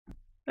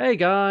Hey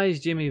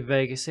guys, Jimmy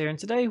Vegas here, and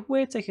today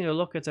we're taking a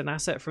look at an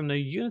asset from the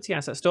Unity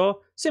asset store,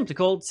 simply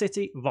called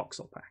City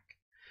Voxel Pack.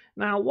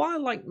 Now, what I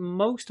like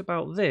most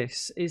about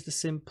this is the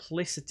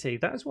simplicity.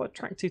 That is what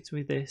attracted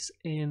me to this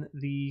in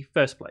the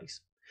first place.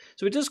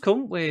 So it does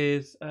come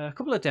with a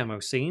couple of demo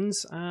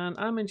scenes, and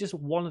I'm in just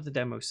one of the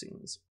demo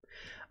scenes.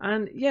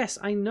 And yes,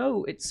 I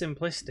know it's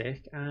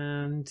simplistic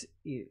and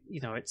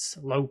it's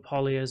low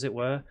poly as it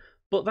were,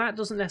 but that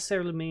doesn't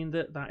necessarily mean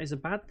that that is a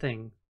bad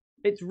thing.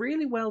 It's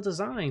really well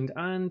designed,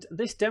 and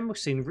this demo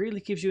scene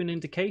really gives you an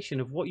indication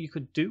of what you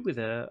could do with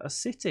a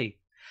city.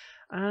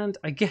 And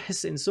I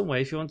guess in some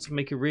way, if you want to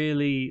make a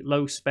really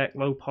low spec,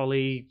 low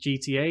poly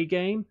GTA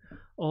game,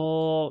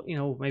 or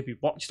maybe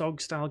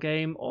Watchdog style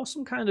game, or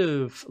some kind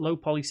of low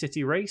poly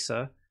city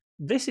racer,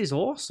 this is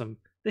awesome.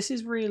 This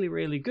is really,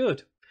 really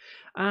good.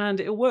 And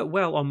it'll work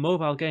well on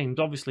mobile games,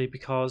 obviously,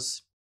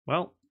 because,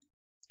 well,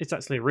 it's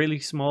actually a really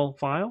small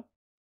file,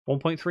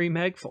 1.3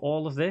 meg for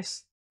all of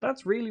this.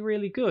 That's really,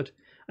 really good.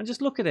 And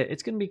just look at it.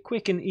 It's going to be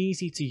quick and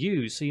easy to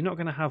use, so you're not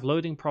going to have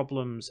loading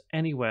problems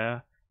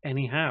anywhere,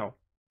 anyhow.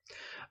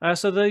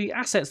 So the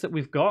assets that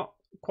we've got,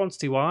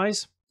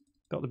 quantity-wise,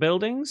 got the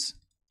buildings.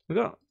 We've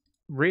got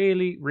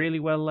really, really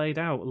well laid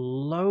out.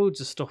 Loads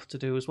of stuff to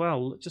do as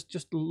well.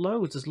 Just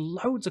loads. There's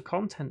loads of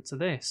content to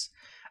this.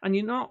 And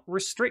you're not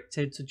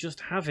restricted to just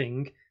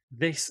having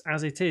this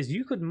as it is.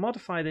 You could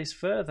modify this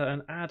further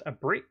and add a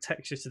brick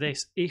texture to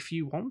this if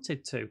you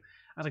wanted to.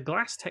 Add a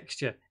glass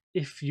texture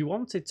if you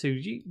wanted to.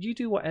 You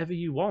do whatever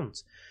you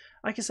want.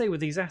 Like I say, with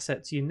these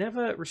assets, you're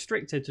never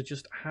restricted to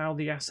just how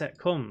the asset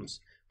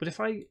comes. But if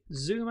I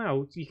zoom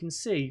out, you can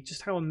see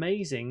just how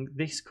amazing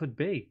this could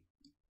be.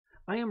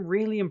 I am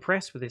really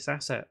impressed with this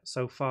asset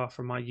so far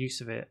from my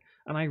use of it,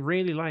 and I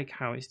really like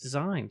how it's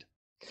designed.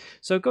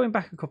 So going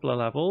back a couple of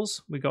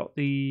levels, we got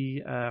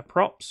the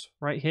props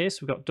right here. So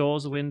we've got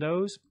doors and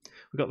windows.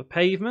 We've got the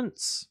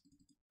pavements,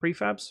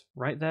 prefabs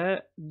right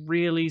there.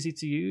 Real easy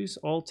to use.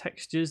 All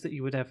textures that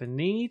you would ever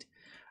need.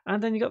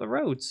 And then you got the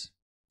roads.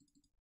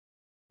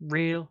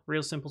 Real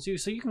simple to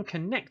use. So you can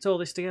connect all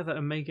this together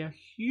and make a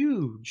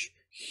huge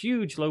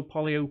low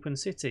poly open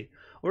city.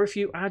 Or if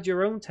you add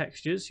your own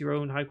textures, your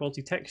own high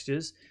quality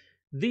textures,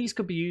 these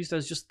could be used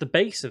as just the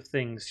base of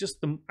things, just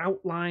the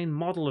outline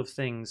model of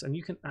things, and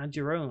you can add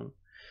your own.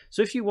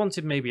 So if you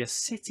wanted maybe a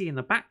city in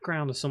the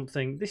background or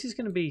something, this is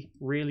going to be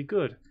really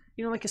good.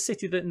 Like a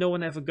city that no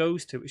one ever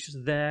goes to. It's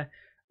just there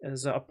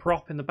as a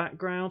prop in the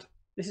background.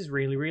 This is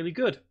really, really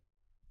good.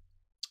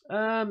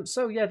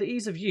 So yeah, the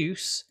ease of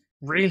use,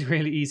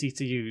 really easy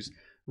to use.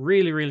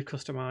 Really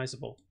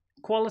customizable.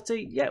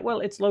 Quality, yeah,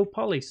 well, it's low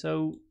poly,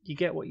 so you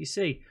get what you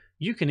see.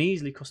 You can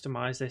easily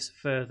customize this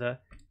further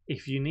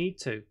if you need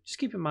to. Just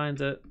keep in mind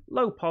that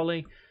low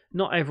poly,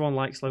 not everyone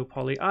likes low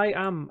poly. I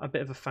am a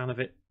bit of a fan of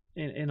it,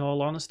 in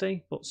all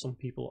honesty, but some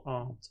people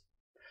aren't.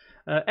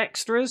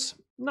 Extras,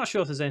 not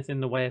sure if there's anything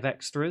in the way of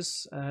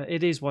extras.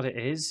 It is what it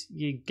is.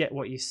 You get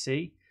what you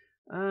see,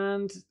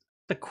 and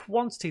the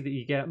quantity that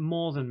you get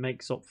more than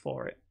makes up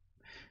for it.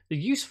 The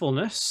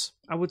usefulness,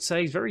 I would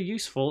say, is very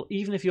useful,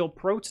 even if you're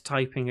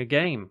prototyping a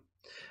game.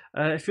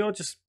 If you're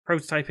just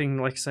prototyping,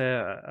 like say,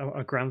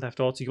 a Grand Theft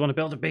Auto, you want to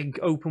build a big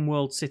open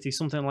world city,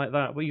 something like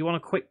that, but you want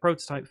a quick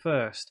prototype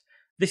first,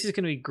 this is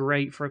going to be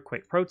great for a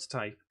quick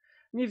prototype.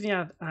 And if you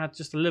add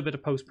just a little bit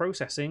of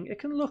post-processing, it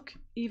can look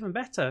even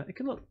better. It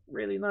can look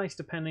really nice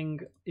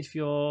depending if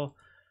you're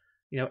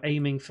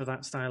aiming for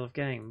that style of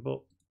game. But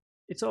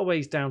it's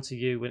always down to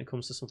you when it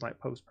comes to something like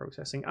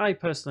post-processing. I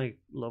personally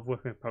love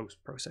working with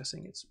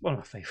post-processing. It's one of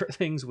my favorite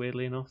things,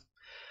 weirdly enough.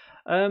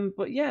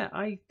 But yeah,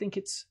 I think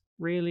it's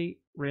really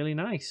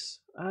nice.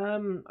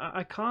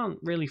 I can't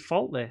really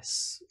fault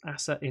this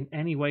asset in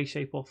any way,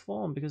 shape or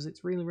form because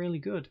it's really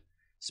good,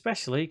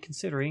 especially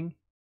considering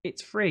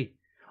it's free,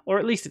 or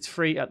at least it's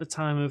free at the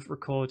time of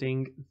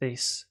recording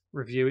this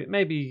review. It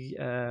may be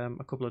a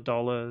couple of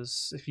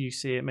dollars. If you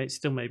see it, it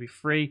still may be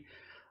free.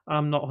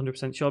 I'm not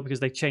 100% sure because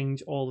they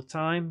change all the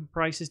time.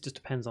 Prices just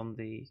depends on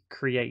the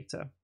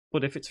creator.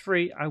 But if it's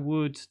free, I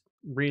would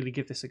really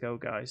give this a go,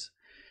 guys.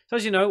 So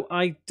as you know,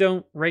 I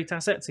don't rate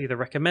assets, either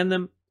recommend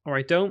them or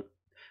I don't.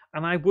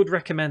 And I would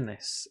recommend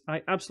this.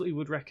 I absolutely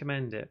would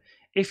recommend it.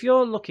 If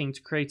you're looking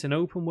to create an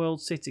open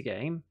world city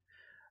game,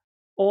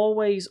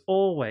 always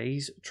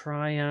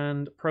try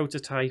and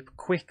prototype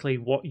quickly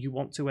what you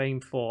want to aim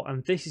for.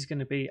 And this is going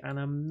to be an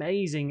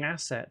amazing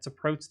asset to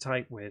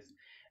prototype with.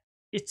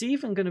 It's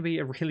even going to be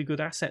a really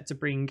good asset to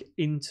bring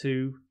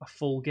into a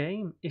full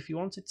game if you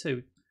wanted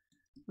to.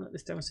 Look,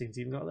 this demo scene's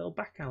even got a little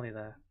back alley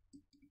there.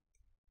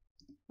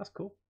 That's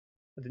cool.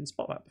 I didn't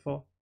spot that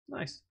before.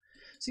 Nice.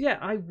 So yeah,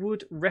 I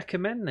would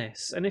recommend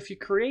this. And if you're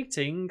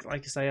creating,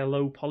 like I say, a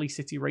low poly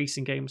city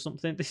racing game or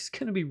something, this is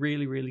going to be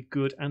really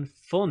good and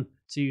fun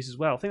to use as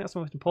well. I think that's the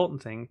most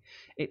important thing.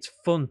 It's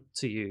fun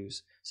to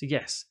use. So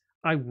yes,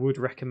 I would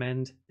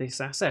recommend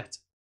this asset.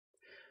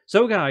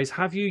 So guys,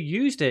 have you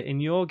used it in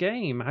your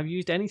game? Have you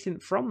used anything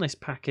from this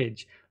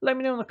package? Let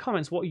me know in the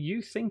comments what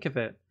you think of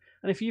it.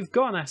 And if you've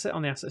got an asset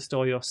on the asset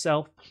store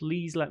yourself,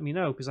 please let me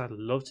know because I'd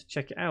love to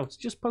check it out.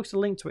 Just post a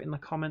link to it in the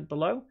comment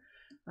below.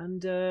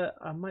 and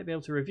I might be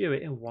able to review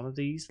it in one of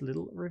these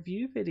little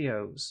review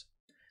videos.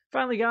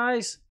 Finally,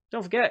 guys,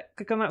 don't forget,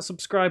 click on that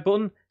subscribe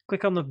button,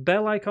 click on the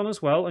bell icon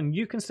as well, and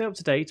you can stay up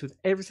to date with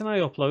everything I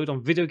upload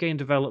on video game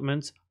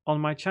development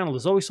on my channel.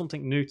 There's always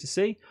something new to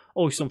see,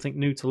 always something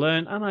new to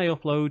learn, and I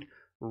upload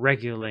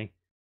regularly.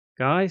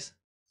 Guys,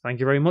 thank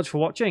you very much for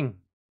watching.